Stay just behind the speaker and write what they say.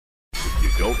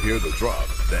you don't hear the drop,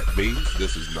 that means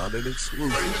this is not an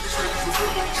exclusive.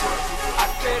 I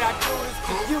said I do this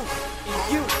for you and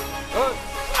you.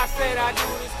 I said I do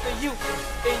this for you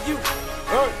and you.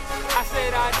 I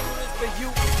said I do this for you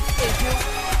and you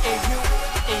and you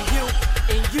and you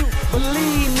and you.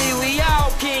 Believe me, we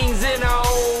all kings in our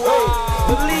own way.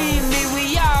 Believe me,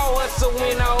 we all hustle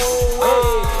in our own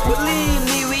way. Believe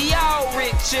me, we all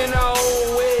rich in our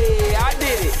own way. I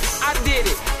did it, I did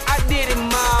it, I did it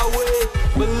my way.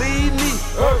 Believe me,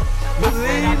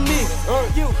 believe me,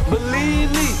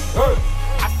 believe me.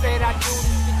 I said I do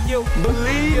this for you.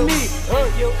 Believe me,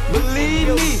 believe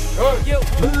me,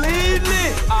 believe me.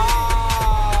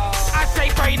 I say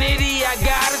pray nitty, I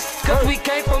got us, cause we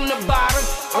came from the bottom,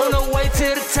 on the way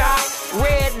to the top.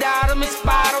 Red dot 'em and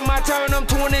spot 'em. I turn them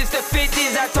 20s to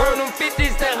 50s, I turn them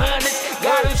 50s to 100s.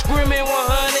 Got them screaming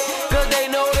 100, cause they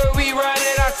know that we run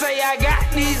it. I say I got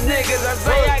these niggas, I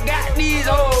say I got these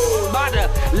hoes. About to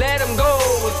let them go,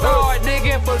 start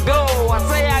digging for gold. I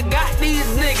say I got these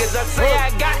niggas, I say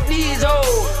I got these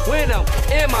hoes. When I'm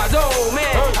in my zone,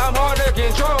 man, I'm hard to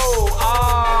control.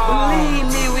 Believe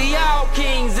me, we all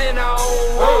kings in our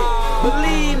own way.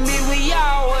 Believe me, we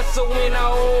all hustle in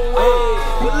our own way.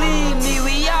 Believe me,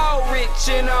 we all rich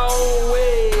in our own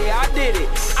way. I did it,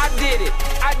 I did it,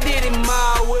 I did it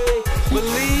my way.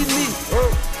 Believe me,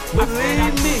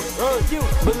 believe me,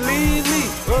 believe me.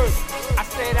 I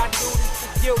said I do this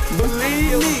for you.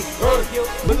 Believe me,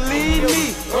 believe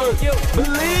me,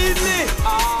 believe me.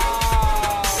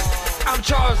 I'm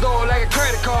charged on like a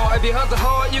credit card. If you hustle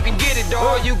hard, you can get it,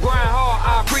 dog. You grind hard,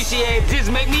 I appreciate it.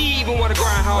 Just make me even wanna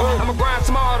grind hard. I'ma grind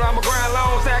smarter, I'ma grind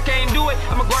long. Say I can't do it,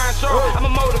 I'ma grind strong. I'm a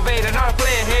motivator, not a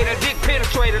player hater. Dick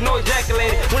penetrator, no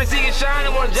ejaculator. When I see it shine, I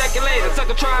want ejaculator.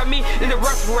 Sucker try me in the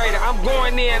respirator. I'm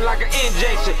going in like an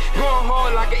injection, going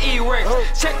hard like an E-Rex.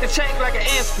 Check the check like an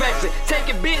inspection. Take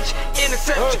it, bitch,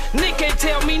 interception. Nick can't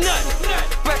tell me nothing,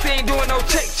 but they ain't doing no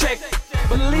check.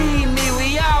 Believe me,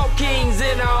 we all kings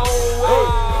in our own way.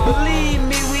 Believe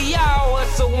me, we all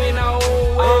hustle in our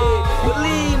own way.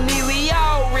 Believe me, we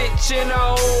all rich in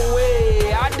our own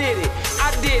way. I did it,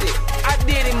 I did it, I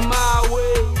did it my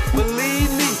way.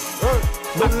 Believe me,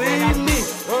 believe me,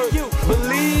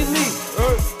 believe me.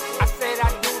 I said I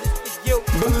do this for you.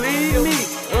 Believe me,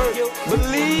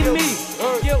 believe me,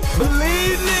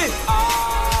 believe me.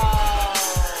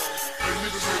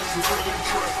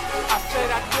 I said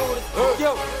I do this for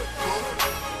you.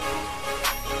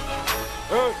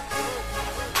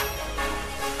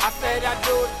 I said I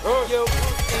do it for you,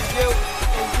 and you,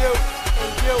 and you,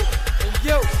 and you, and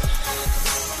you.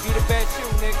 Be the best you,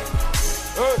 nigga.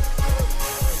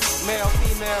 Male,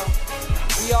 female,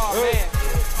 we all man.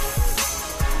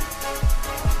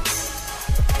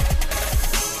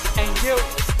 And you,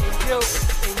 and you,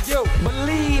 and you.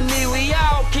 Believe me, we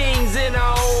all kings in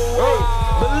our own way.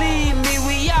 Believe me,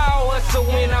 we all hustle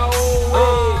in our own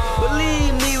way.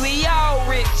 Believe me, we all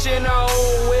rich in our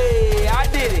own way. I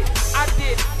did it, I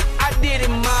did it, I did it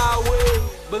my way.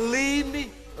 Believe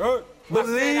me,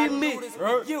 believe me,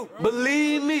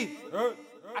 believe me.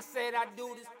 I said I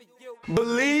do this for you.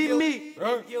 Believe me,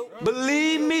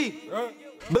 believe me,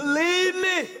 believe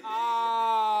me.